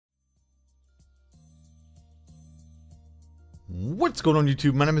What's going on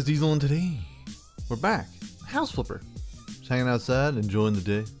YouTube? My name is Diesel and today we're back. House flipper. Just hanging outside, enjoying the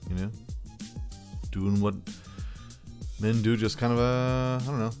day, you know. Doing what men do, just kind of I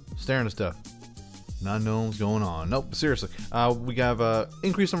don't know, staring at stuff. Not knowing what's going on. Nope, seriously. We have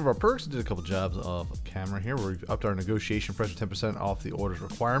increased some of our perks. Did a couple jobs of camera here. We've upped our negotiation price to 10% off the order's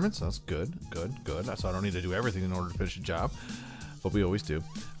requirements. That's good, good, good. So I don't need to do everything in order to finish the job, but we always do.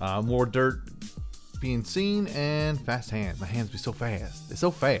 More dirt being seen, and fast hands. My hands be so fast. They're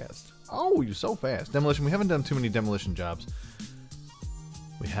so fast. Oh, you're so fast. Demolition. We haven't done too many demolition jobs.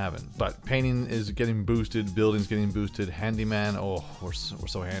 We haven't. But painting is getting boosted. Building's getting boosted. Handyman. Oh, we're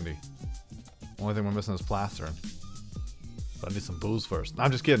so handy. Only thing we're missing is plastering. But I need some booze first. I'm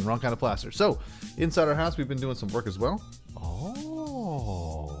just kidding. Wrong kind of plaster. So, inside our house, we've been doing some work as well.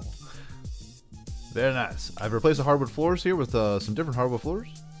 Oh. Very nice. I've replaced the hardwood floors here with some different hardwood floors.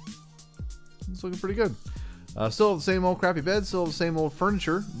 It's looking pretty good. Still the same old crappy bed, still the same old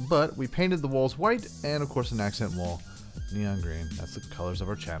furniture, but we painted the walls white and of course an accent wall neon green. That's the colors of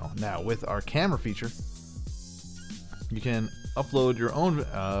our channel. Now with our camera feature, you can upload your own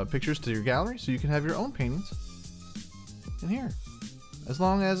pictures to your gallery, so you can have your own paintings in here. As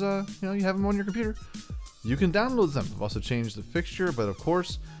long as you know, you have them on your computer, you can download them. I've also changed the fixture, but of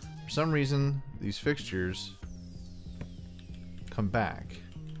course, for some reason, these fixtures come back.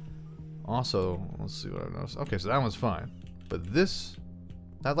 Also, let's see what I noticed. Okay, so that one's fine. But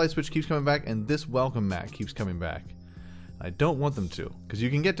that light switch keeps coming back, and this welcome mat keeps coming back. I don't want them to, because you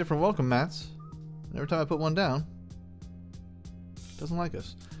can get different welcome mats, and every time I put one down, it doesn't like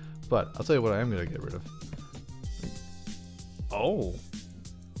us. But I'll tell you what I am going to get rid of. Oh.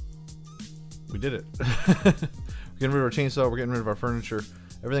 We did it. We're getting rid of our chainsaw, we're getting rid of our furniture,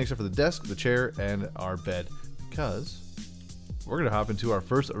 everything except for the desk, the chair, and our bed, because we're going to hop into our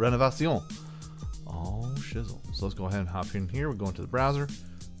first renovation. Oh, shizzle. So let's go ahead and hop in here. We're going to the browser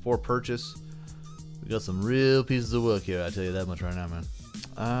for purchase. We got some real pieces of work here, I tell you that much right now, man.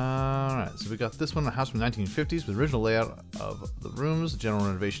 Alright, so we got this one, a house from the 1950s with original layout of the rooms, general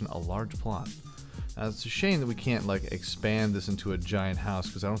renovation, a large plot. Now, it's a shame that we can't like expand this into a giant house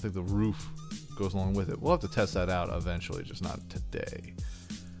because I don't think the roof goes along with it. We'll have to test that out eventually, just not today.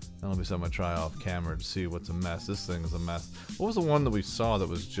 That'll be something I try off camera to see what's a mess. This thing is a mess. What was the one that we saw that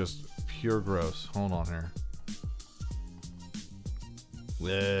was just pure gross? Hold on here.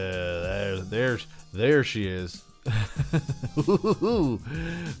 Yeah, there she is. Ooh,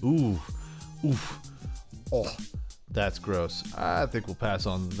 oof. Oh, that's gross. I think we'll pass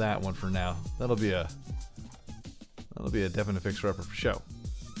on that one for now. That'll be a definite fixer-upper for show.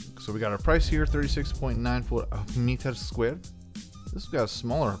 So we got our price here, 36.94 meters squared. This has got a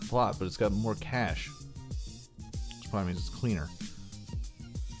smaller plot, but it's got more cash. Which probably means it's cleaner.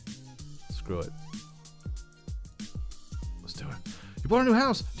 Screw it. Let's do it. You bought a new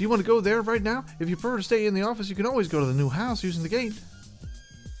house. Do you want to go there right now? If you prefer to stay in the office, you can always go to the new house using the gate.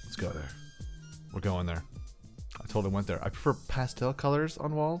 Let's go there. We're going there. I totally went there. I prefer pastel colors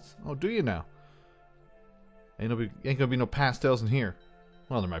on walls. Oh, do you now? Ain't gonna be no pastels in here.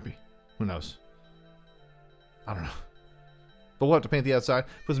 Well, there might be. Who knows? I don't know. But we'll have to paint the outside,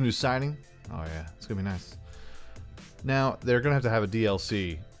 put some new siding. Oh yeah, it's gonna be nice. Now, they're gonna have a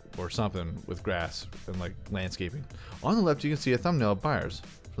DLC or something with grass and like landscaping. On the left, you can see a thumbnail of buyers.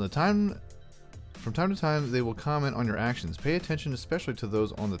 From time to time, they will comment on your actions. Pay attention especially to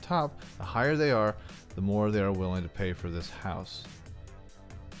those on the top. The higher they are, the more they are willing to pay for this house.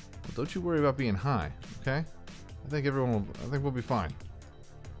 But don't you worry about being high, okay? I think we'll be fine.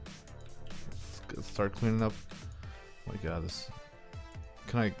 Let's start cleaning up. Oh my god, this.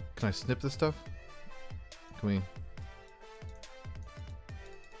 Can I snip this stuff? Can we?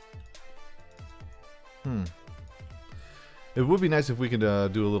 It would be nice if we could do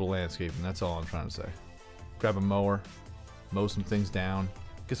a little landscaping. That's all I'm trying to say. Grab a mower, mow some things down,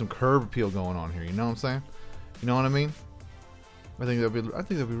 get some curb appeal going on here. You know what I'm saying? You know what I mean? I think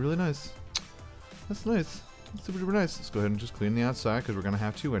that'd be really nice. That's nice. That's super nice. Let's go ahead and just clean the outside because we're gonna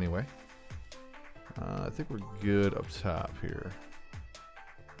have to anyway. I think we're good up top here.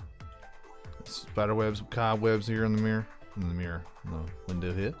 Spider webs, cobwebs here in the mirror. In the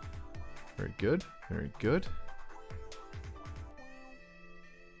window here. Very good. Very good.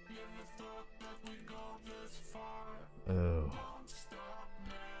 Oh.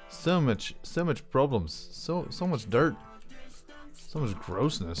 So much problems. So much dirt. So much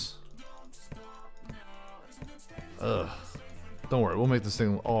grossness. Ugh. Don't worry, we'll make this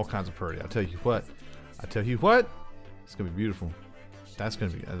thing all kinds of pretty. I tell you what. It's gonna be beautiful. That's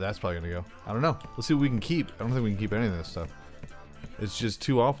probably gonna go. I don't know. Let's see what we can keep. I don't think we can keep any of this stuff. It's just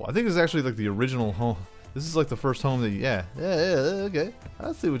too awful. I think it's actually like the original home. This is like the first home that, yeah, okay.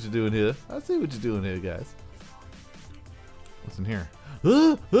 I see what you're doing here. I see what you're doing here, guys. What's in here?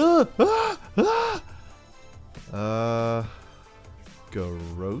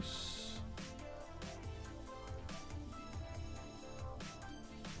 Gross.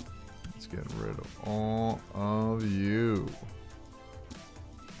 Let's get rid of all of you.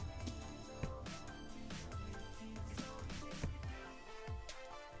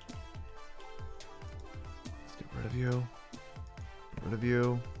 Rid of you. Rid of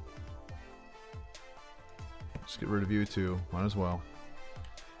you. Just get rid of you too. Might as well.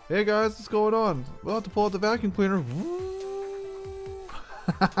 Hey guys, what's going on? We'll have to pull out the vacuum cleaner.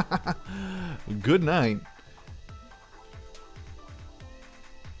 Good night.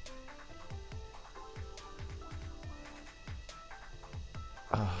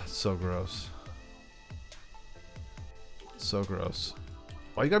 Ah, so gross. So gross.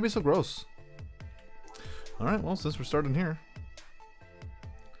 Why you gotta be so gross? Alright, well, since we're starting here.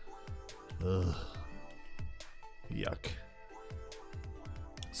 Ugh. Yuck.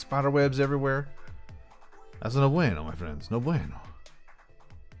 Spider webs everywhere. That's no bueno, my friends. No bueno.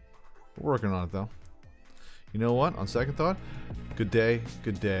 We're working on it, though. You know what? On second thought, good day,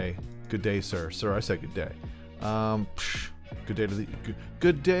 good day, good day, sir. Sir, I said good day. Good day to the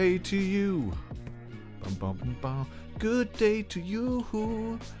good day to you. Bum, bum, bum, bum. Good day to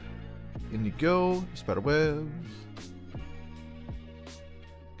you. In you go, spider webs.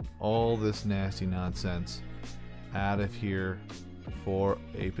 All this nasty nonsense out of here for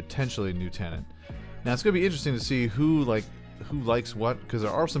a potentially new tenant. Now it's gonna be interesting to see who likes what, because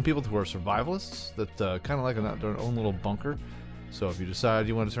there are some people who are survivalists that kind of like their own little bunker. So if you decide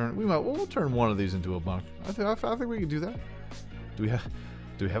you want to turn, we'll turn one of these into a bunker. I think we can do that. Do we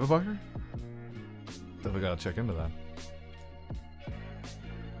have a bunker? Definitely gotta check into that.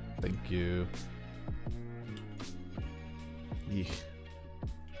 Thank you. Eek.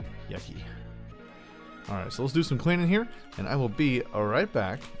 Yucky. Alright, so let's do some cleaning here, and I will be right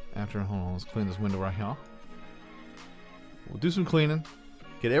back after. Hold on, let's clean this window right here. We'll do some cleaning,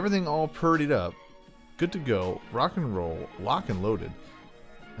 get everything all purdied up, good to go, rock and roll, lock and loaded,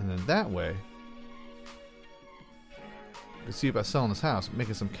 and then that way, we can see about selling this house,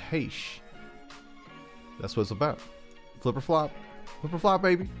 making some cash. That's what it's about. Flipper flop,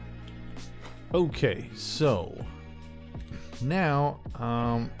 baby. Okay, so now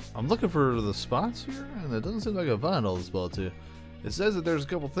I'm looking for the spots here, and it doesn't seem like I find all the spots here. It says that there's a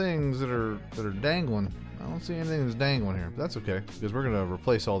couple things that are dangling. I don't see anything that's dangling here, but that's okay because we're gonna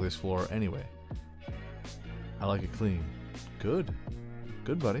replace all this floor anyway. I like it clean. Good,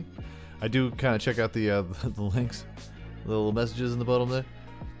 buddy. I do kind of check out the links, the little messages in the bottom there.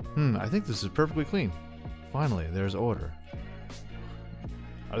 I think this is perfectly clean. Finally, there's order.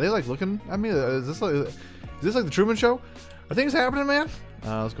 Are they like looking at me? Is this like the Truman Show? Are things happening, man?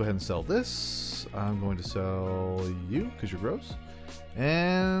 Let's go ahead and sell this. I'm going to sell you because you're gross.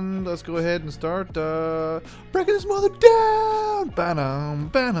 And let's go ahead and start breaking this mother down. Ba-dum,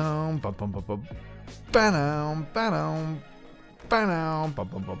 ba-dum, bum, bum, bum, bum. Ba-dum, ba-dum, ba-dum, bum,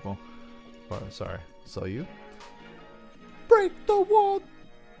 bum, bum, bum. Oh, sorry, sell you. Break the wall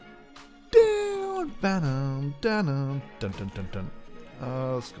down. Ba-dum, da-dum, dun, dun, dun, dun.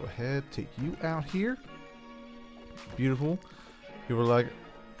 Let's go ahead, take you out here. Beautiful. People are like,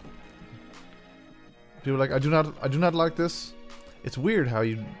 I do not like this. It's weird how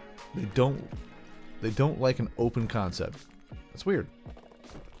they don't like an open concept. It's weird.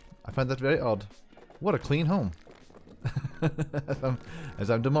 I find that very odd. What a clean home.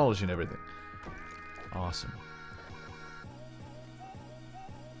 as I'm demolishing everything. Awesome.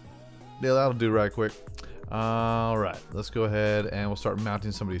 Yeah, that'll do right quick. Alright, let's go ahead and we'll start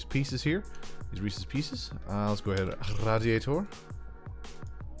mounting some of these pieces here. These Reese's pieces. Let's go ahead. Radiator.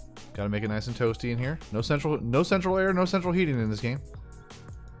 Gotta make it nice and toasty in here. No central air, no central heating in this game.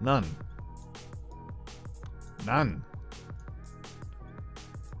 None. None.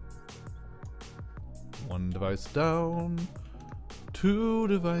 One device down. Two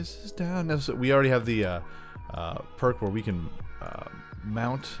devices down. Now, so we already have the perk where we can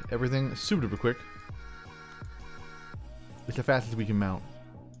mount everything super duper quick. It's the fastest we can mount.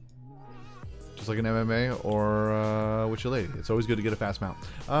 Just like an MMA or Witch Your Lady. It's always good to get a fast mount.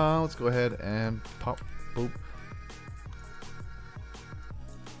 Let's go ahead and pop. Boop.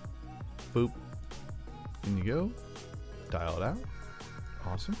 Boop. In you go. Dial it out.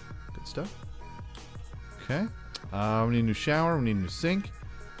 Awesome. Good stuff. Okay. We need a new shower. We need a new sink.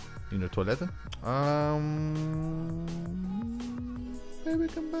 We need a toilet. Baby,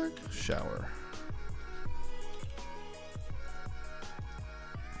 come back. Shower.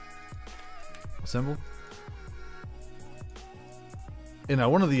 Assemble. In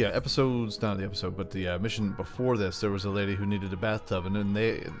one of the episodes, not the episode, but the mission before this, there was a lady who needed a bathtub, and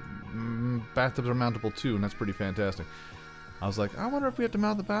then bathtubs are mountable too, and that's pretty fantastic. I was like, I wonder if we have to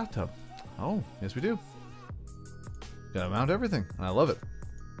mount the bathtub. Oh, yes we do. Gotta mount everything, and I love it.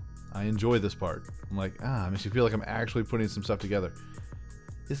 I enjoy this part. I'm like, it makes you feel like I'm actually putting some stuff together.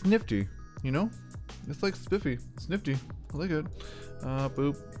 It's nifty, you know? It's like spiffy. It's nifty. I like it.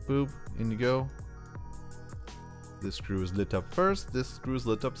 Boop, boop, in you go. This screw is lit up first. This screw is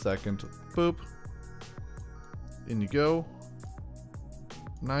lit up second. Boop. In you go.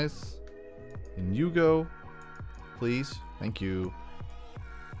 Nice. In you go. Please. Thank you.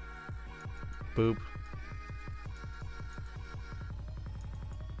 Boop.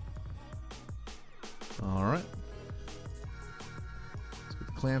 Alright. Let's get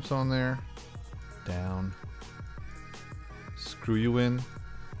the clamps on there. Down. Screw you in.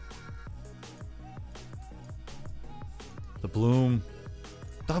 The bloom.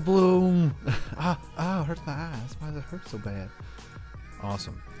 The bloom! It hurts my eyes. Why does it hurt so bad?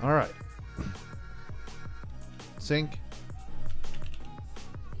 Awesome. Alright. Sink.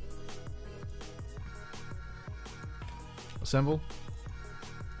 Assemble.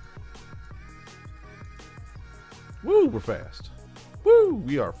 Woo! We're fast. Woo!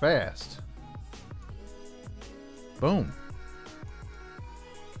 We are fast. Boom.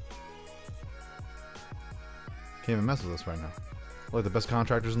 Can't even mess with us right now. We're like the best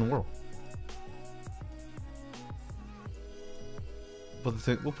contractors in the world.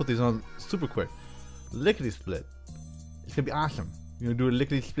 We'll put these on super quick. Lickety split. It's gonna be awesome. We're gonna do a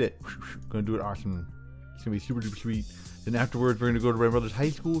lickety split. Gonna do it awesome. It's gonna be super duper sweet. Then afterwards, we're gonna go to my brother's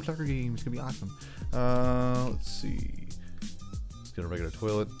high school soccer game. It's gonna be awesome. Let's see. Let's get a regular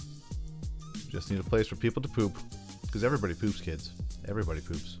toilet. Just need a place for people to poop. Because everybody poops, kids. Everybody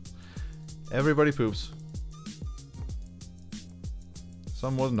poops. Everybody poops.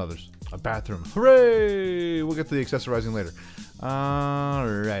 Some more than others. A bathroom. Hooray! We'll get to the accessorizing later.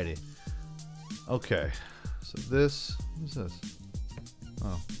 Alrighty. Okay. So this... What is this?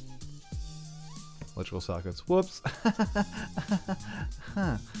 Oh. Electrical sockets. Whoops.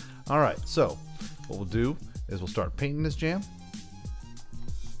 Alright, so what we'll do is we'll start painting this jam.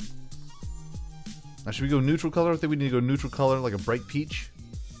 Now should we go neutral color? I think we need to go neutral color, like a bright peach.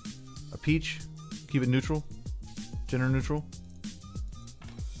 A peach. Keep it neutral. Gender neutral.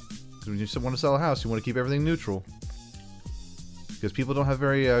 Because when you want to sell a house, you want to keep everything neutral. Because people don't have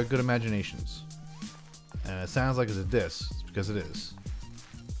very good imaginations. And it sounds like it's a diss. It's because it is.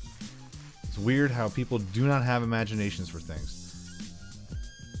 It's weird how people do not have imaginations for things.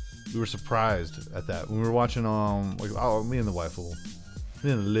 We were surprised at that. When we were watching, me and the wife,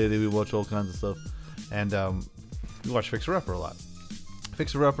 me and the lady, we watch all kinds of stuff. And we watch Fixer Upper a lot.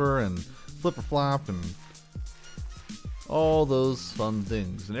 Fixer Upper and Flipper Flop and all those fun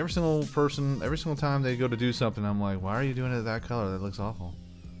things. And every single person, every single time they go to do something, I'm like, why are you doing it that color? That looks awful.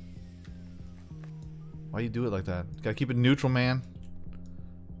 Why you do it like that? Gotta keep it neutral, man.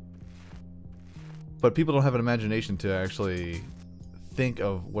 But people don't have an imagination to actually think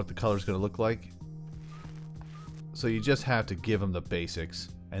of what the color's gonna look like. So you just have to give them the basics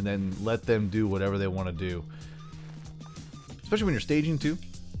and then let them do whatever they want to do. Especially when you're staging too.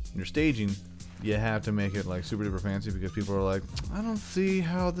 When you're staging, you have to make it like super duper fancy because people are like, I don't see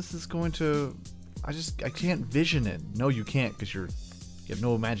how this is going to, I can't vision it. No, you can't because you have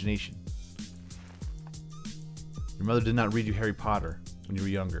no imagination. Your mother did not read you Harry Potter when you were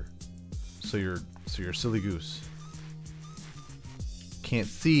younger. So you're a silly goose. Can't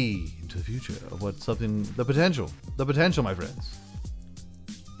see into the future of what something, the potential, my friends.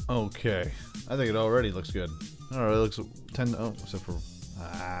 Okay, I think it already looks good. Alright, it looks 10, oh, except for,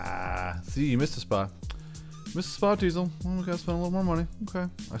 see, you missed a spot. Missed a spot, Diesel. Well, we gotta spend a little more money.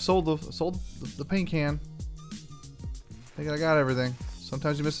 Okay, I sold the paint can. I think I got everything.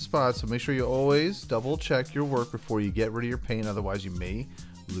 Sometimes you miss a spot, so make sure you always double check your work before you get rid of your paint, otherwise you may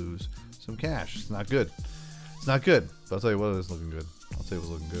lose some cash. It's not good. It's not good, but I'll tell you what, it is looking good. I'll tell you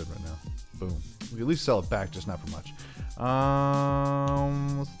what's looking good right now. Boom. We can at least sell it back, just not for much.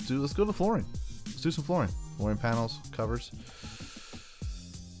 Let's go to flooring. Let's do some flooring. Flooring panels, covers.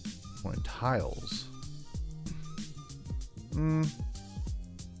 Flooring tiles. I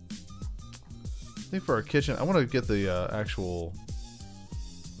think for our kitchen, I want to get the actual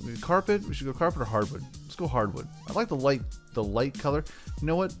carpet. We should go carpet or hardwood. Let's go hardwood. I like the light color. You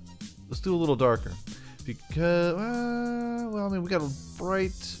know what? Let's do a little darker. Because, well, I mean, we got a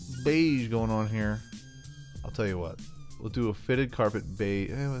bright beige going on here. I'll tell you what. We'll do a fitted carpet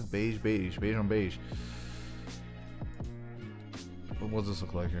beige. Beige on beige. What does this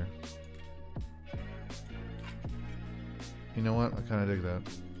look like here? You know what? I kind of dig that.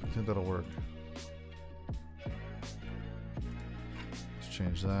 I think that'll work. Let's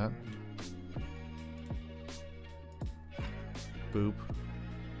change that. Boop.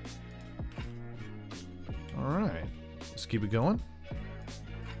 Alright. Let's keep it going.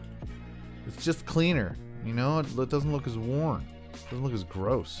 It's just cleaner. You know, it doesn't look as worn. It doesn't look as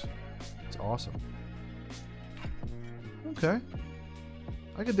gross. It's awesome. Okay.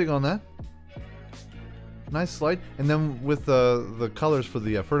 I could dig on that. Nice slide. And then with the colors for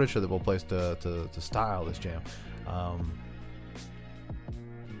the furniture that we'll place to style this jam,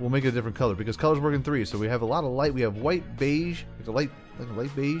 we'll make it a different color because colors work in 3. So we have a lot of light. We have white, beige, like a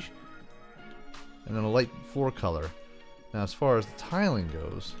light beige, and then a light floor color. Now, as far as the tiling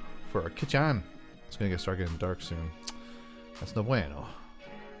goes, for our kitchen, it's gonna start getting dark soon. That's no bueno.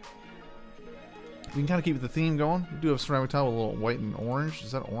 We can kind of keep the theme going. We do have ceramic tile with a little white and orange.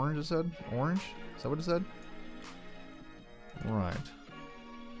 Is that orange? It said orange. Is that what it said? Right.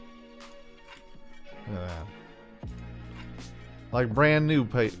 Look at that. Like brand new,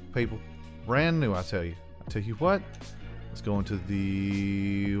 people. Brand new, I tell you. I tell you what. Let's go into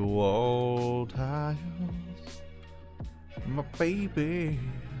the wall tiles. My baby.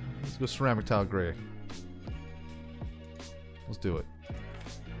 Let's go ceramic tile gray. Let's do it.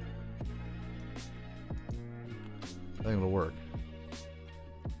 I think it'll work.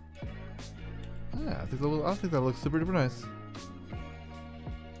 Yeah, I think that looks super duper nice.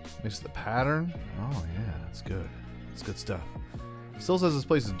 Mix the pattern. Oh yeah, that's good. That's good stuff. Still says this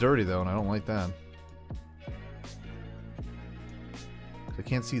place is dirty though, and I don't like that. I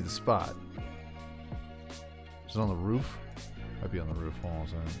can't see the spot. Is it on the roof? Might be on the roof. Hold on a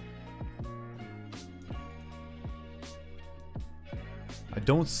second. I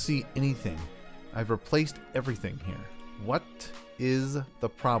don't see anything. I've replaced everything here. What is the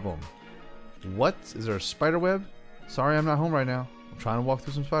problem? What? Is there a spider web? Sorry, I'm not home right now. I'm trying to walk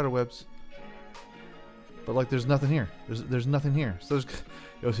through some spider webs. But like, there's nothing here. There's nothing here. So there's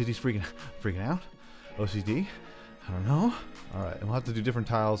OCD's freaking out. OCD? I don't know. All right, and we'll have to do different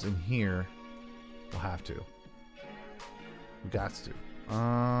tiles in here. We'll have to. We got to.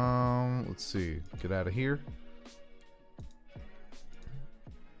 Let's see. Get out of here.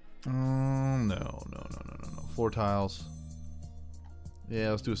 No. Floor tiles. Yeah,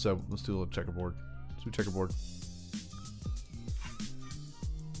 let's do a sub. Let's do a little checkerboard. Let's do checkerboard.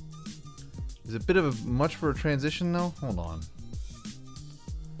 Is it a bit of a much for a transition though? Hold on.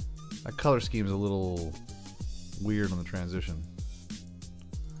 That color scheme is a little weird on the transition.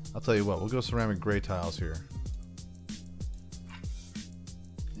 I'll tell you what. We'll go ceramic gray tiles here.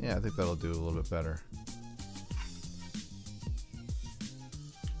 Yeah, I think that'll do a little bit better.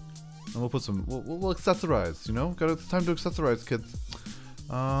 And we'll put some. We'll accessorize. You know, it's time to accessorize, kids.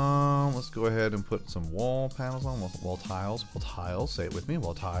 Let's go ahead and put some wall panels on. Wall tiles. Wall tiles. Say it with me.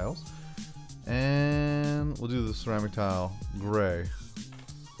 Wall tiles. And we'll do the ceramic tile gray.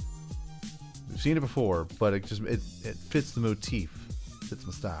 We've seen it before, but it fits the motif. Fits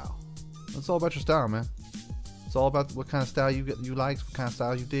my style. It's all about your style, man. It's all about what kind of style you like, what kind of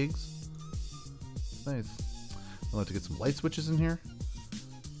style you digs. It's nice. I'll have to get some light switches in here.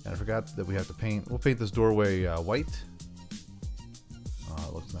 And I forgot that we have to paint. We'll paint this doorway white. Oh,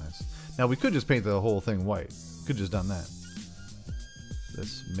 it looks nice. Now we could just paint the whole thing white. Could just done that.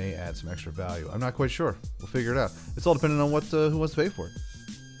 This may add some extra value. I'm not quite sure. We'll figure it out. It's all dependent on what who wants to pay for it.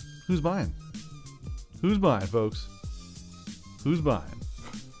 Who's buying? Who's buying, folks? Who's buying?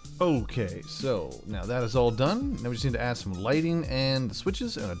 Okay, so now that is all done. Now we just need to add some lighting and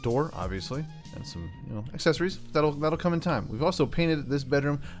switches and a door, obviously, and some accessories. That'll come in time. We've also painted this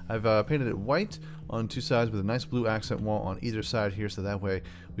bedroom. I've painted it white on 2 sides with a nice blue accent wall on either side here, so that way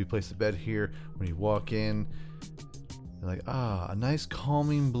we place the bed here. When you walk in, you're like, a nice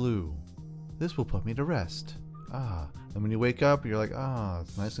calming blue. This will put me to rest. And when you wake up, you're like,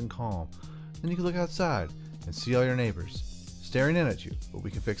 it's nice and calm. Then you can look outside and see all your neighbors staring in at you, but we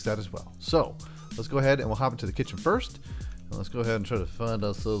can fix that as well. So let's go ahead and we'll hop into the kitchen first, and let's go ahead and try to find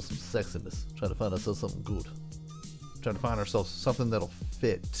ourselves some sexiness. Try to find ourselves something good. Try to find ourselves something that'll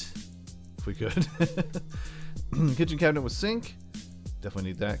fit, if we could. Kitchen cabinet with sink.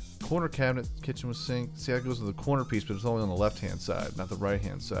 Definitely need that. Corner cabinet, kitchen with sink. See how it goes with the corner piece, but it's only on the left-hand side, not the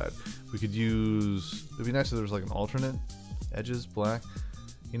right-hand side. We could use. It'd be nice if there was like an alternate edges, black.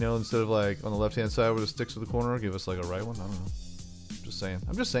 You know, instead of like on the left-hand side where it sticks to the corner, give us like a right one. I don't know. Just saying.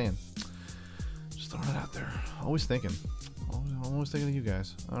 I'm just saying. Just throwing it out there. Always thinking. I'm always thinking of you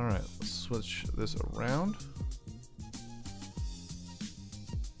guys. All right, let's switch this around.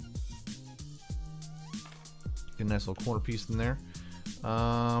 Get a nice little corner piece in there.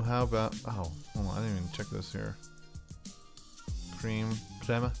 How about? Oh, hold on. I didn't even check this here. cream,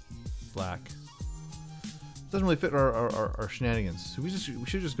 crema, black. Doesn't really fit our shenanigans. So we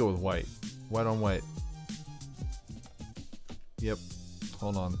should just go with white. White on white. Yep.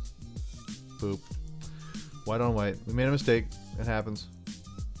 Hold on. Boop. White on white. We made a mistake. It happens.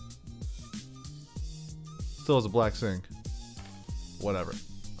 Still has a black sink. Whatever.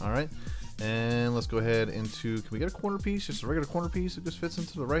 Alright. And let's go ahead into... Can we get a corner piece? Just a regular corner piece that just fits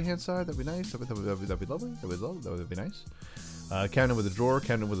into the right-hand side? That'd be nice. That'd be lovely. That would be nice. Cabinet with a drawer.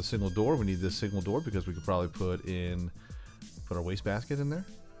 Cabinet with a single door. We need this single door because we could probably put our wastebasket in there.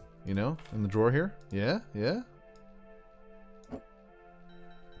 You know? In the drawer here. Yeah? Yeah?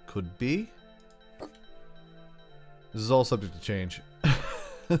 Could be. This is all subject to change.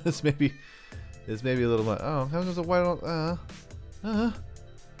 This may be a little much. Oh, how does a white on?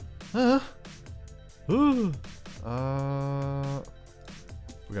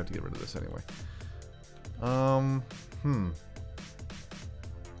 We have to get rid of this anyway.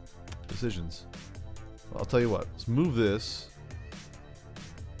 Decisions. Well, I'll tell you what. Let's move this.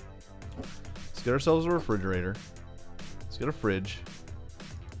 Let's get ourselves a refrigerator. Let's get a fridge.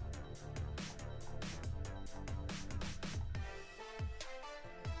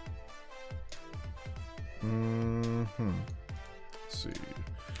 Let's see.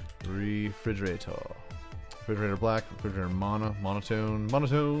 Refrigerator. Refrigerator black. Refrigerator monotone.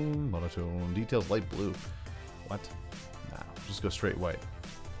 Details light blue. What? Nah, just go straight white.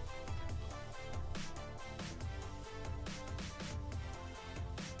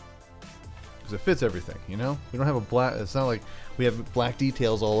 Because it fits everything, you know? We don't have a black... It's not like we have black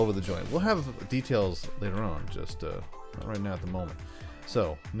details all over the joint. We'll have details later on, just not right now at the moment.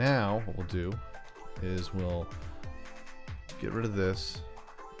 So, now what we'll do is we'll get rid of this,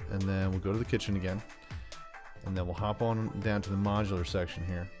 and then we'll go to the kitchen again, and then we'll hop on down to the modular section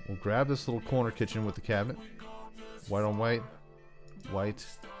here. We'll grab this little corner kitchen with the cabinet. White on white. White.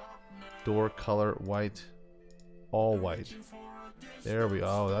 Door color white. All white. There we go.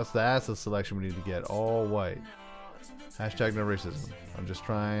 Oh, that's the selection we need to get. All white. Hashtag no racism. I'm just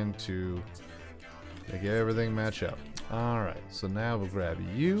trying to make everything match up. Alright, so now we'll grab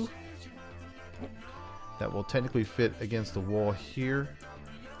you. That will technically fit against the wall here.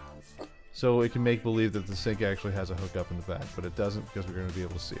 So it can make believe that the sink actually has a hookup in the back, but it doesn't because we're going to be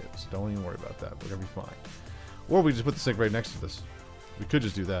able to see it. So don't even worry about that. We're going to be fine. Or we just put the sink right next to this. We could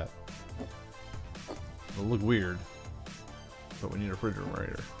just do that. It'll look weird. But we need a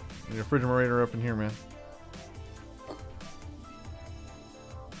refrigerator. We need a refrigerator up in here, man.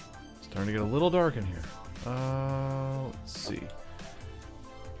 It's starting to get a little dark in here. Let's see.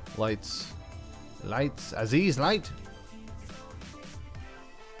 Lights. Lights. Aziz, light.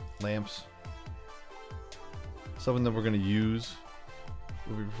 Lamps. Something that we're going to use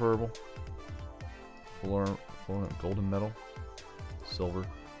would be preferable. Golden metal. Silver.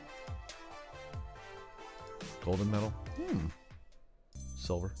 Golden metal.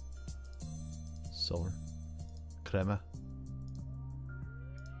 Silver. Silver. Crema.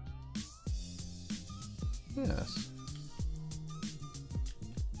 Yes.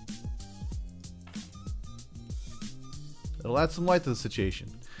 It'll add some light to the situation.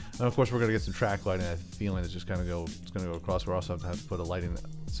 And of course we're gonna get some track lighting. I have a feeling it's just gonna go across. We're also have to put a lighting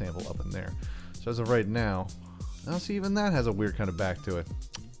sample up in there. So as of right now, now see, even that has a weird kind of back to it.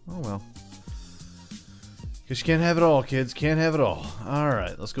 Oh well. Guess you can't have it all, kids. Can't have it all.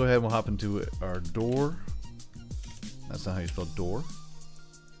 Alright, let's go ahead and we'll hop into our door. That's not how you spell door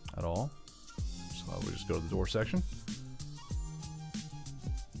at all. So we'll just go to the door section.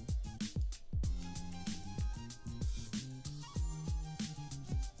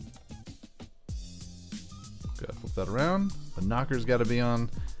 Gotta flip that around. The knocker's got to be on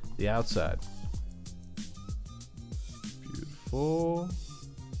the outside. Beautiful.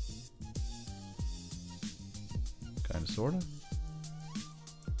 Kind of, sort of.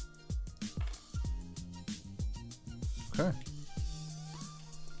 Okay.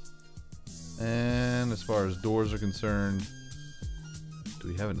 And as far as doors are concerned, do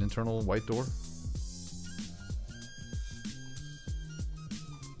we have an internal white door?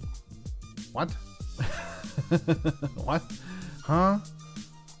 What? What? Huh?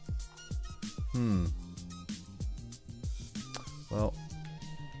 Well,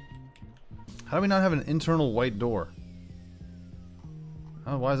 how do we not have an internal white door?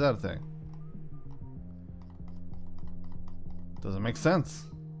 Oh, why is that a thing? Doesn't make sense.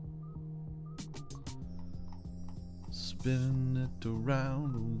 Spinning it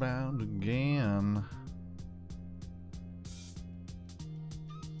around and around again.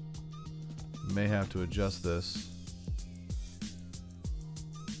 May have to adjust this.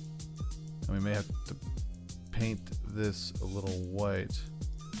 And we may have to paint this a little white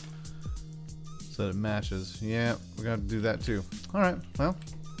so that it matches. Yeah, we're gonna do that too. All right, well,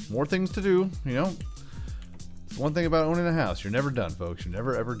 more things to do, you know. It's one thing about owning a house, you're never done, folks. You're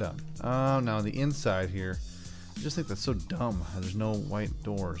never ever done. Now on the inside here, I just think that's so dumb. There's no white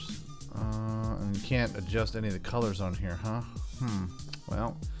doors. And you can't adjust any of the colors on here, huh?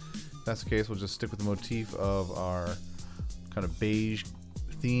 Well, if that's the case, we'll just stick with the motif of our kind of beige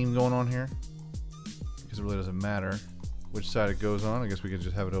theme going on here, because it really doesn't matter which side it goes on. I guess we could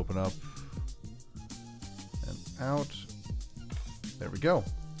just have it open up and out. There we go.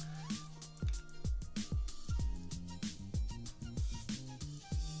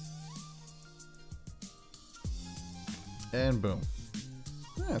 And boom.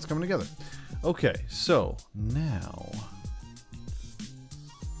 Yeah, it's coming together. Okay, so now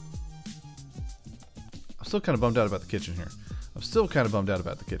I'm still kind of bummed out about the kitchen here.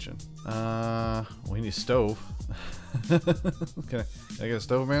 We need a stove. Can I get a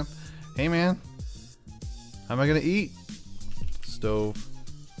stove, man? Hey, man. How am I gonna eat? Stove.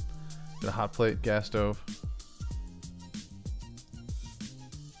 Get a hot plate, gas stove.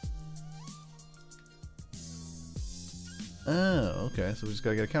 Oh, okay. So we just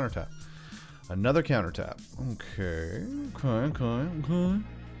gotta get a countertop. Another countertop. Okay.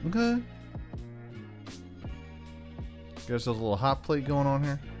 Okay. Get ourselves a little hot plate going on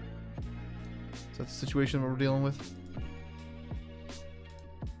here. Is that the situation we're dealing with?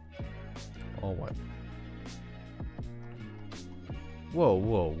 All white. Whoa,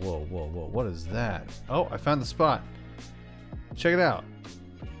 whoa, whoa, whoa, whoa. What is that? Oh, I found the spot. Check it out.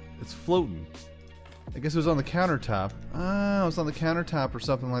 It's floating. I guess it was on the countertop. Oh, it was on the countertop or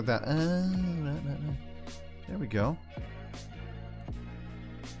something like that. There we go.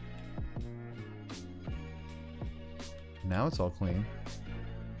 Now it's all clean.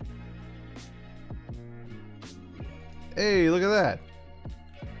 Hey, look at that.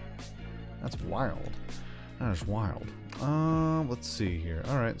 That's wild. That is wild. Let's see here.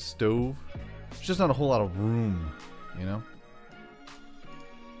 All right, stove. There's just not a whole lot of room, you know?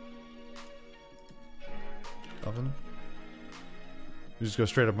 Oven. You just go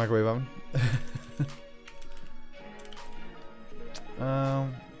straight up microwave oven.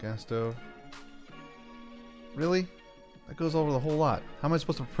 Gas stove. Really? That goes over the whole lot. How am I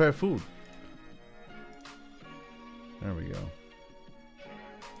supposed to prepare food? There we go.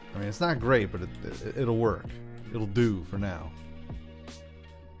 I mean, it's not great, but it'll work. It'll do for now.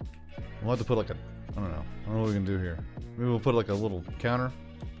 We'll have to put like a, I don't know what we can do here. Maybe we'll put like a little counter.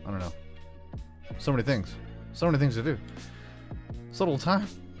 I don't know. So many things. So many things to do. So little time.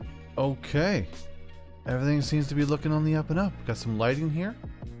 Okay. Everything seems to be looking on the up and up. Got some lighting here.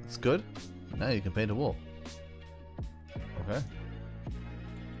 That's good. Now you can paint a wall. Okay.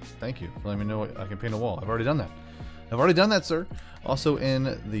 Thank you for letting me know I can paint a wall. I've already done that. I've already done that, sir. Also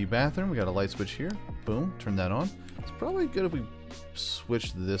in the bathroom, we got a light switch here. Boom. Turn that on. It's probably good if we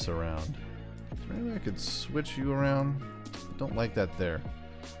switch this around. Is there any way I could switch you around? I don't like that there.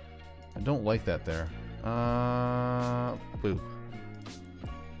 I don't like that there. Boop.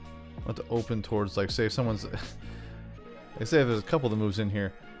 I want to open towards, like, say if someone's... they say if there's a couple that moves in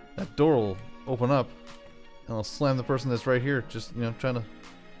here, that door will open up and I'll slam the person that's right here, just, you know, trying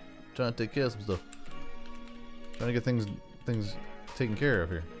to take care of some stuff. Trying to get things taken care of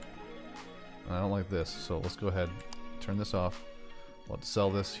here. And I don't like this, so let's go ahead, turn this off. We'll have to sell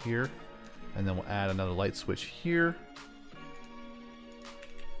this here, and then we'll add another light switch here.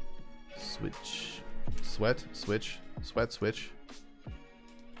 Switch. Sweat. Switch. Sweat. Switch.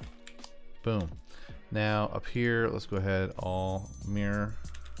 Boom. Now up here, let's go ahead, all mirror.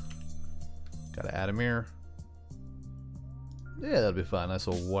 Gotta add a mirror. Yeah, that'll be fine. Nice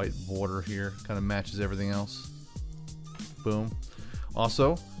little white border here. Kind of matches everything else. Boom.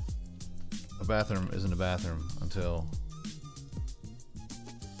 Also, a bathroom isn't a bathroom until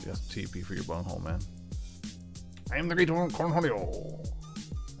you got some TP for your bunghole, man. I am the great cornholio.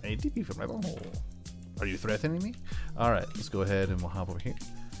 I TP for my bunghole. Are you threatening me? Alright, let's go ahead and we'll hop over here.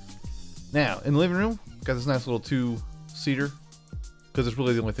 Now, in the living room, got this nice little two-seater, because it's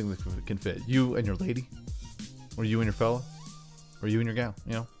really the only thing that can fit. You and your lady, or you and your fella, or you and your gal,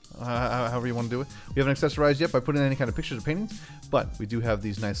 you know, however you want to do it. We haven't accessorized yet by putting in any kind of pictures or paintings, but we do have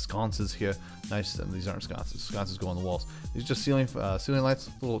these nice sconces here. Nice, and these aren't sconces. Sconces go on the walls. These are just ceiling lights,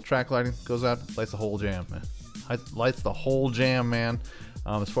 little track lighting, goes out, lights the whole jam, man. Lights the whole jam, man.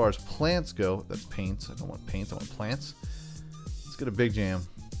 As far as plants go, that's paints. I don't want paints, I want plants. Let's get a big jam.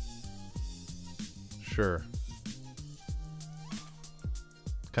 Sure.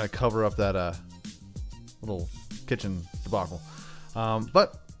 Kind of cover up that little kitchen debacle.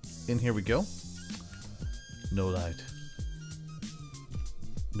 But in here we go. No light.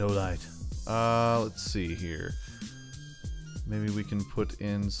 No light. Let's see here. Maybe we can put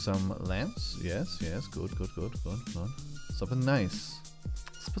in some lamps. Yes, yes. Good, good, good, good, good. Something nice.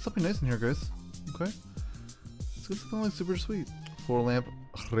 Let's put something nice in here, guys. Okay. Let's get something like super sweet. Floor lamp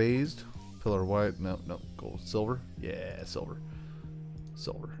raised. Pillar white. No, no. Gold. Silver. Yeah, silver.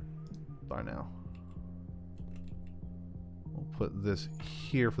 Silver. By now. We'll put this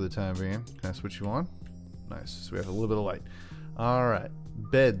here for the time being. Can I switch you on? Nice. So we have a little bit of light. Alright.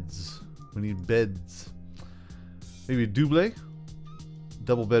 Beds. We need beds. Maybe a double.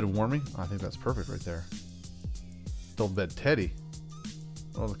 Double bed warming. I think that's perfect right there. Double bed teddy.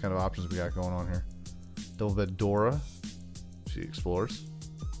 What other kind of options we got going on here? Double bed Dora. She explores.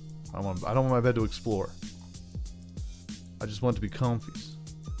 I don't want my bed to explore. I just want it to be comfy.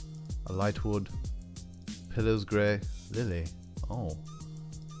 A light wood. Pillows gray. Lily. Oh.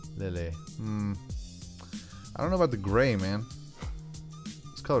 Lily. I don't know about the gray, man.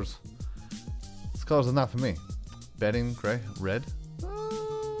 This color's not for me. Bedding, gray, red.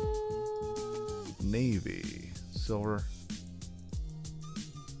 Navy. Silver.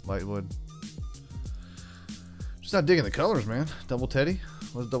 Light wood. Just not digging the colors, man. Double teddy?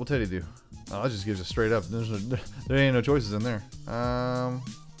 What does double teddy do? Oh, that just gives it straight up. There ain't no choices in there.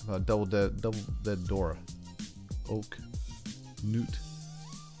 Double bed Dora. Oak. Newt.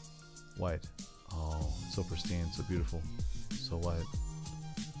 White. Oh, so pristine, so beautiful, so white.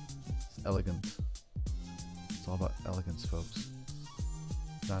 It's elegant. It's all about elegance, folks.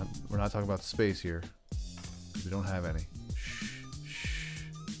 We're not talking about space here. We don't have any. Shh, shh.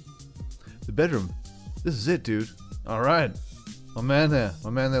 The bedroom. This is it, dude. All right. My man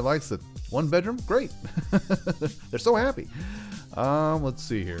there likes it. One bedroom? Great. They're so happy. Let's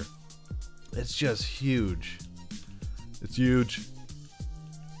see here. It's just huge. It's huge.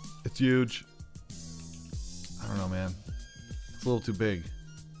 It's huge. I don't know, man. It's a little too big.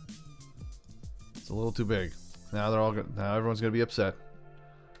 It's a little too big. Now now everyone's gonna be upset.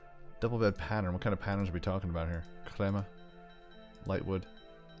 Double bed pattern. What kind of patterns are we talking about here? Crema. Lightwood.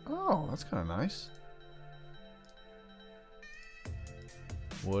 Oh, that's kind of nice.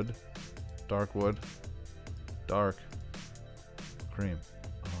 Wood. Dark wood. Dark. Cream.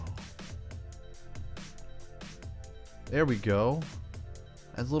 Oh. There we go.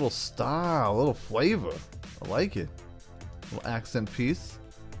 Adds a little style, a little flavor. I like it. A little accent piece.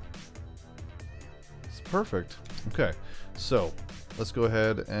 It's perfect. Okay, so let's go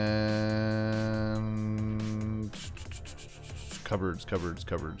ahead and cupboards.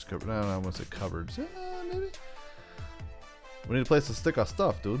 No, I want to say cupboards. Maybe. We need a place to stick our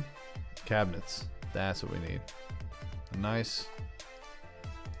stuff, dude. Cabinets. That's what we need. A nice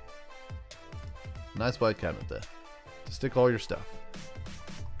white cabinet there to stick all your stuff.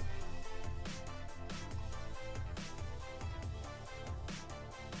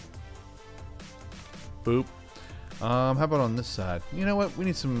 Boop. How about on this side? You know what? We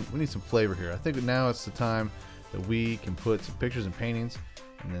need some flavor here. I think now it's the time that we can put some pictures and paintings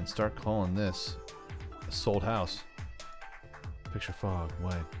and then start calling this a sold house. Picture fog,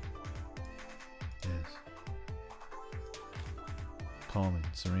 white. Yes. Calming,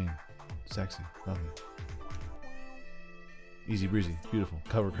 serene, sexy, lovely. Easy breezy, beautiful.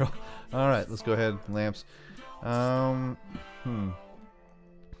 Cover girl. Alright, let's go ahead. Lamps. I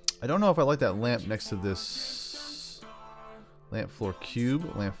don't know if I like that lamp next to this lamp floor cube.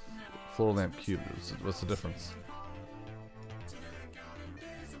 Floor lamp cube. What's the difference?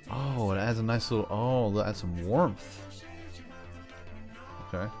 Oh, it adds a nice little. Oh, that adds some warmth.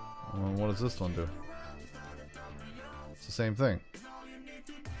 Okay. Well, what does this one do? It's the same thing.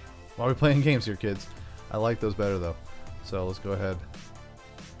 Why are we playing games here, kids? I like those better though. So let's go ahead.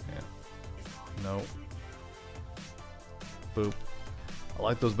 Yeah. No. Boop. I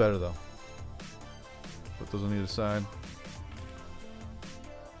like those better though. Put those on either side.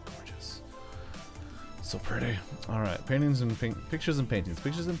 Gorgeous. So pretty. Alright, paintings and pictures and paintings.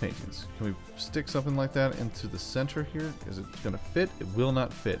 Pictures and paintings. Can we stick something like that into the center here? Is it going to fit? It will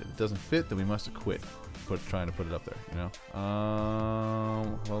not fit. If it doesn't fit, then we must have quit trying to put it up there, you know?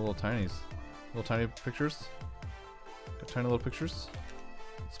 Well, little tiny pictures. Got tiny little pictures.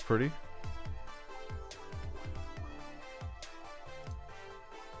 It's pretty.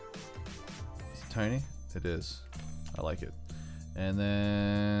 Tiny? It is. I like it. And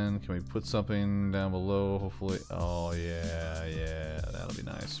then can we put something down below? Hopefully. Oh yeah, that'll be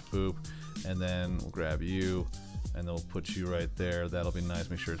nice. Boop. And then we'll grab you and then we'll put you right there. That'll be nice.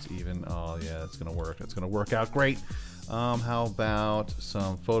 Make sure it's even. Oh yeah, that's gonna work. That's gonna work out great. How about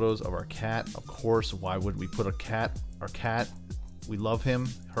some photos of our cat? Of course, why wouldn't we put a cat? Our cat, we love him,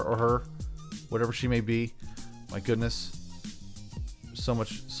 her or her, whatever she may be. My goodness. There's so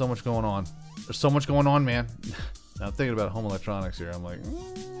much going on. There's so much going on, man. Now I'm thinking about home electronics here. I'm like,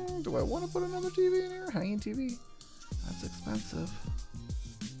 do I want to put another TV in here? Hanging TV? That's expensive.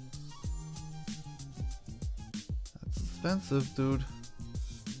 That's expensive, dude.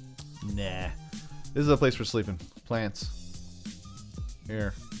 Nah. This is a place for sleeping. Plants.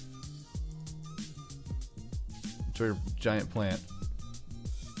 Here. Enjoy your giant plant.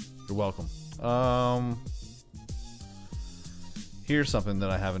 You're welcome. Here's something that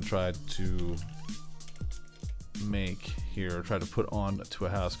I haven't tried to make here, or try to put on to a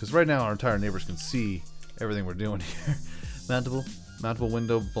house, because right now our entire neighbors can see everything we're doing here. Mountable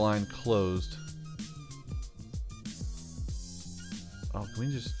window, blind closed. Oh, can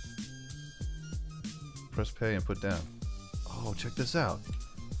we just press pay and put down? Oh, check this out.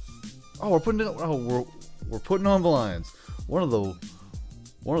 Oh, we're putting on blinds. One of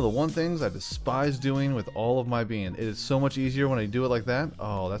the one things I despise doing with all of my being. It is so much easier when I do it like that.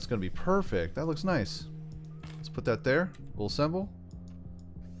 Oh, that's gonna be perfect. That looks nice. Let's put that there. We'll assemble.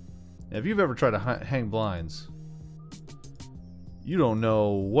 Now, if you've ever tried to hang blinds, you don't know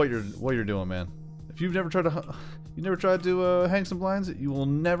what you're doing, man. If you've never tried to hang some blinds, you will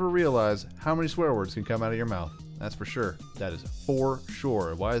never realize how many swear words can come out of your mouth. That's for sure. That is for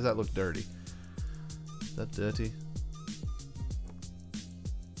sure. Why does that look dirty? Is that dirty?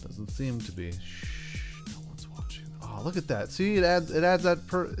 Doesn't seem to be. Shh, no one's watching. Oh, look at that. See, it adds a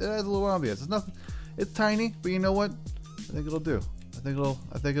little ambiance. It's nothing. It's tiny, but you know what? I think it'll do. I think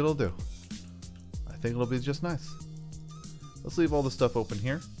it'll do. I think it'll be just nice. Let's leave all the stuff open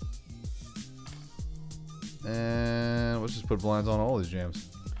here. And let's just put blinds on all these jams.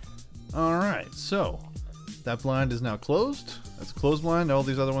 Alright, so that blind is now closed. That's a closed blind. All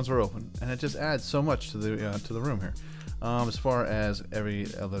these other ones are open. And it just adds so much to the room here. As far as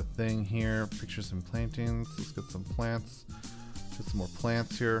every other thing here, pictures and plantings. Let's get some plants. Get some more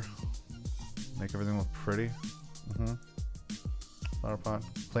plants here. Make everything look pretty. Flower pot.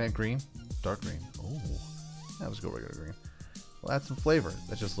 Plant green. Dark green. Oh. Yeah, let's go regular green. We'll add some flavor.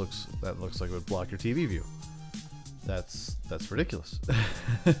 That looks like it would block your TV view. That's ridiculous.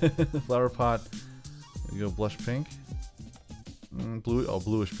 Flower pot. There you go, blush pink. Blue. Oh,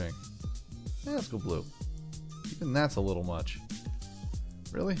 bluish pink. Yeah, let's go blue. Even that's a little much.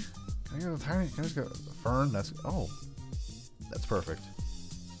 Really? Can I get a tiny? Can I just get a fern? That's perfect.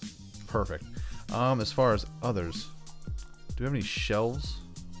 Perfect. As far as others, do we have any shelves?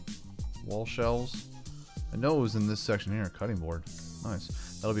 Wall shelves? I know it was in this section here. Cutting board.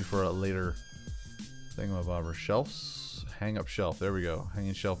 Nice. That'll be for a later thingamabobber. Shelves. Hang up shelf. There we go.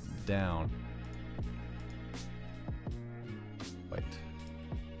 Hanging shelf down. Right.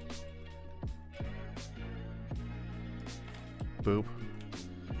 Boop.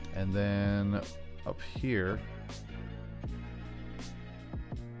 And then up here.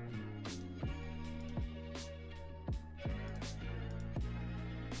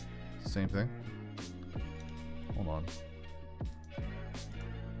 Same thing. Hold on.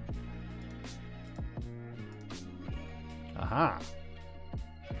 Aha.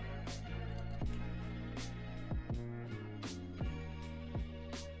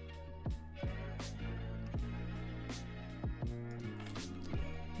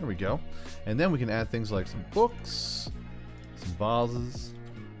 There we go. And then we can add things like some books, some vases.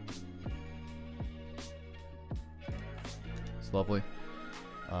 It's lovely.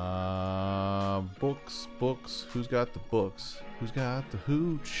 Books. Who's got the books? Who's got the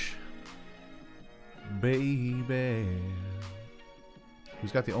hooch? Baby.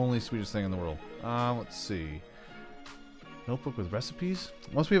 Who's got the only sweetest thing in the world? Let's see. Notebook with recipes?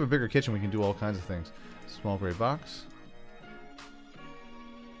 Once we have a bigger kitchen, we can do all kinds of things. Small gray box.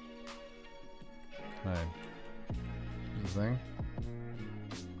 Right. Here's the thing.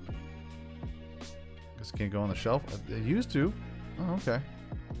 Guess it can't go on the shelf. It used to. Oh, okay.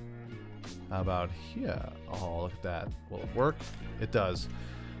 How about here? Oh, look at that. Will it work? It does.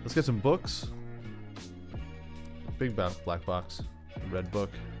 Let's get some books. Big black box. Red book.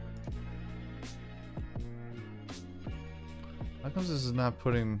 How comes this is not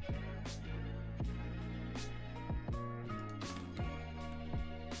putting...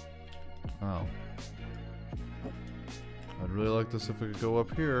 Oh. I'd really like this if it could go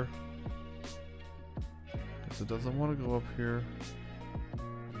up here. Guess it doesn't want to go up here.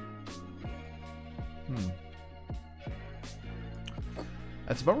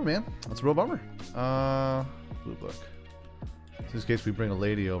 That's a bummer, man. That's a real bummer. Blue book. So in this case, we bring a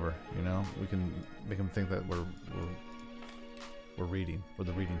lady over. You know, we can make them think that we're reading. We're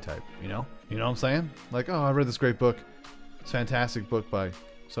the reading type. You know what I'm saying? Like, oh, I read this great book. It's a fantastic book by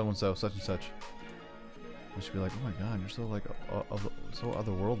so and so, such and such. I should be like, oh my god, you're so like so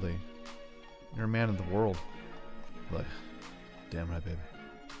otherworldly. You're a man of the world. Like, damn right, baby.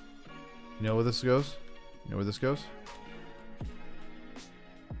 You know where this goes? You know where this goes?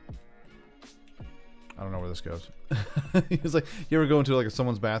 I don't know where this goes. He was like, you ever go into like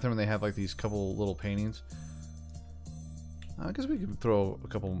someone's bathroom and they have like these couple little paintings? I guess we could throw a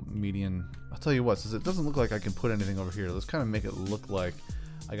couple median. I'll tell you what, since it doesn't look like I can put anything over here, let's kind of make it look like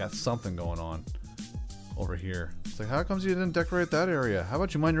I got something going on over here. It's like, how comes you didn't decorate that area? How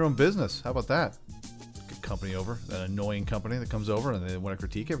about you mind your own business? How about that? Get company over, that annoying company that comes over and they want to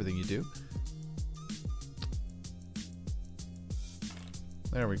critique everything you do.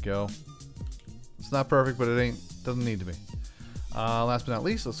 There we go. It's not perfect, but it doesn't need to be. Last but not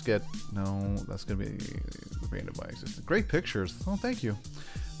least, let's get, no, that's going to be created by existing. Great pictures. Oh, thank you.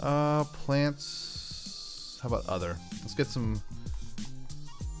 Plants, how about other? Let's get some,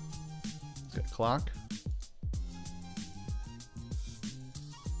 let's get a clock.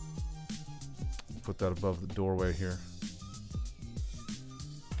 Put that above the doorway here.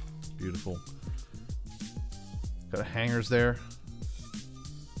 Beautiful. Got hangers there.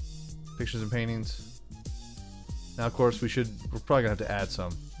 Pictures and paintings. Now, of course, we're probably gonna have to add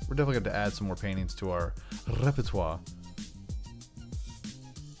some. We're definitely going to add some more paintings to our repertoire.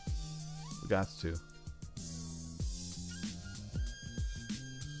 We got to.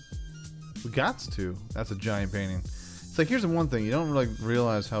 We got to. That's a giant painting. It's like, here's the one thing. You don't really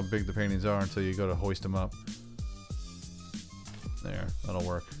realize how big the paintings are until you go to hoist them up. There. That'll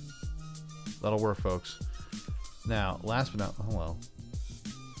work. That'll work, folks. Now, last but not... Oh, well.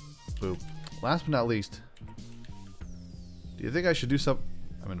 Boop. Last but not least. Do you think I should do something...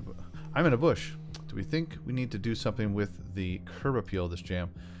 I'm in a bush. Do we think we need to do something with the curb appeal of this jam?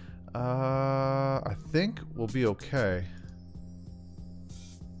 I think we'll be okay.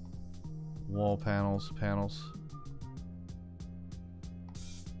 Wall panels.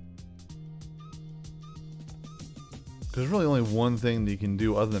 Because there's really only one thing that you can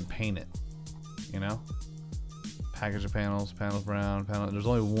do other than paint it. You know? Package of panels, panels brown, there's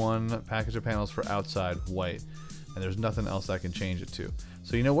only one package of panels for outside white. And there's nothing else I can change it to.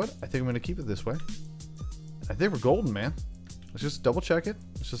 So you know what? I think I'm going to keep it this way. I think we're golden, man. Let's just double check it.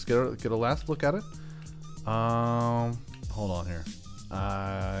 Let's just get a last look at it. Hold on here.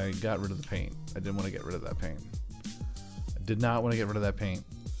 I got rid of the paint. I didn't want to get rid of that paint. I did not want to get rid of that paint.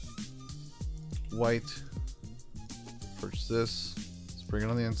 White. Purchase this. Let's bring it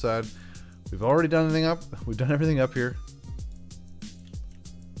on the inside. We've already done everything up. We've done everything up here.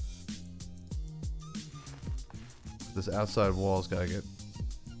 This outside wall's gotta get...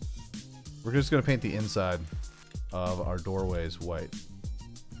 We're just gonna paint the inside of our doorways white.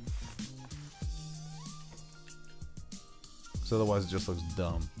 Because otherwise it just looks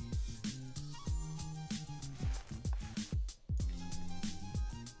dumb.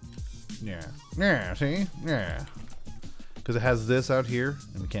 Yeah. Yeah, see? Yeah. Because it has this out here,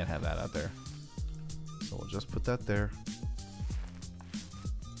 and we can't have that out there. So we'll just put that there.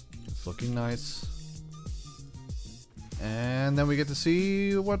 It's looking nice. And then we get to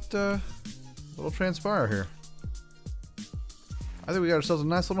see what'll transpire here. I think we got ourselves a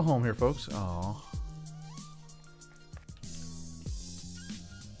nice little home here, folks. Aww.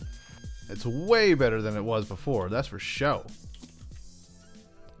 It's way better than it was before, that's for sure.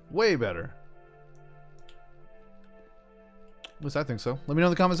 Way better. At least I think so. Let me know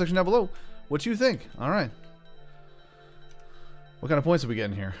in the comment section down below what you think. Alright. What kind of points are we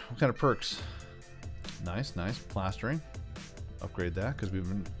getting here? What kind of perks? Nice, nice. Plastering. Upgrade that because we've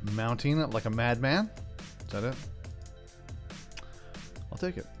been mounting it like a madman. Is that it? I'll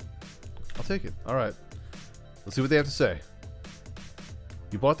take it. I'll take it. Alright. Let's see what they have to say.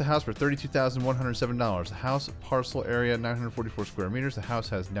 You bought the house for $32,107. The house parcel area 944 square meters. The house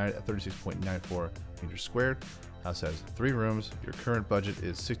has 36.94 meters squared. House has 3 rooms. Your current budget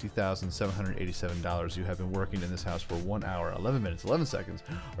is $60,787. You have been working in this house for 1 hour, 11 minutes, 11 seconds.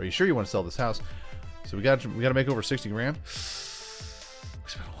 Are you sure you want to sell this house? So we got to make over 60 grand. We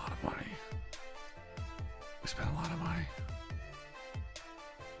spent a lot of money. We spent a lot of money.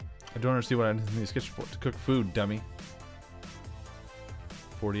 I don't understand what I need this kitchen for. To cook food, dummy.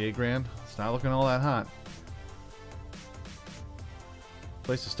 48 grand. It's not looking all that hot.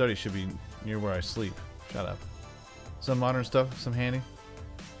 Place to study should be near where I sleep. Shut up. Some modern stuff, some handy.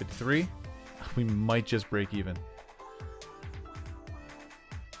 53. We might just break even.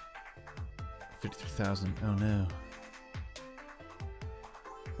 53,000. Oh no.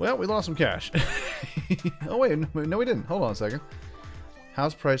 Well, we lost some cash. Oh wait, no we didn't. Hold on a second.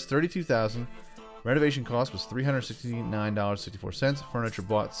 House price $32,000. Renovation cost was $369.64. Furniture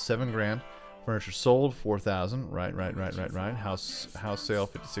bought $7 grand. Furniture sold, $4,000. Right. House sale,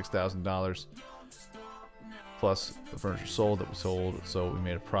 $56,000. Plus the furniture sold that we sold, so we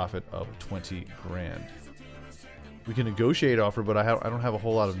made a profit of 20 grand. We can negotiate offer, but I don't have a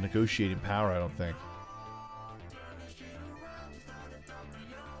whole lot of negotiating power, I don't think.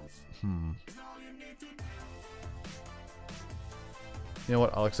 You know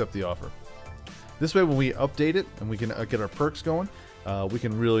what? I'll accept the offer. This way, when we update it and we can get our perks going, we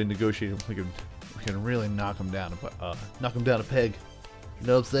can really negotiate. We can really knock them down a peg. You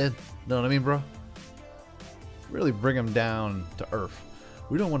know what I'm saying? Know what I mean, bro? Really bring them down to earth.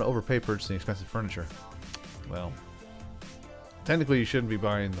 We don't want to overpay purchasing expensive furniture. Well, technically, you shouldn't be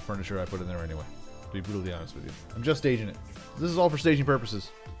buying the furniture I put in there anyway. To be brutally honest with you, I'm just staging it. This is all for staging purposes.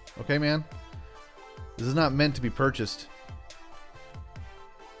 Okay, man? This is not meant to be purchased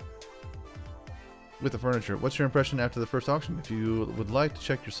with the furniture. What's your impression after the first auction? If you would like to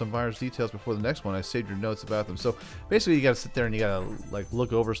check some buyer's details before the next one, I saved your notes about them. So basically, you got to sit there and you got to like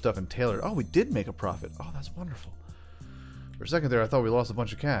look over stuff and tailor it. Oh, we did make a profit. Oh, that's wonderful. For a second there, I thought we lost a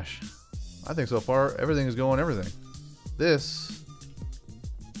bunch of cash. I think so far everything is going everything. This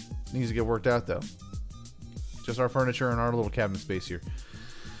needs to get worked out though. Just our furniture and our little cabinet space here.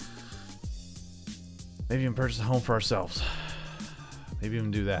 Maybe even purchase a home for ourselves. Maybe even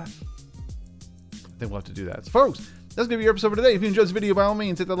do that. I think we'll have to do that. So folks, that's going to be your episode for today. If you enjoyed this video, by all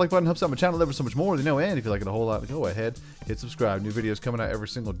means, hit that like button. Helps out my channel ever so much more. You know, and if you like it a whole lot, go ahead, hit subscribe. New videos coming out every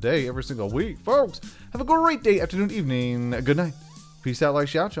single day, every single week. Folks, have a great day, afternoon, evening. Good night. Peace out, like,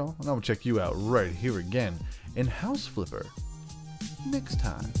 shout, y'all. And I'm going to check you out right here again in House Flipper next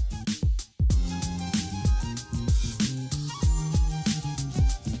time.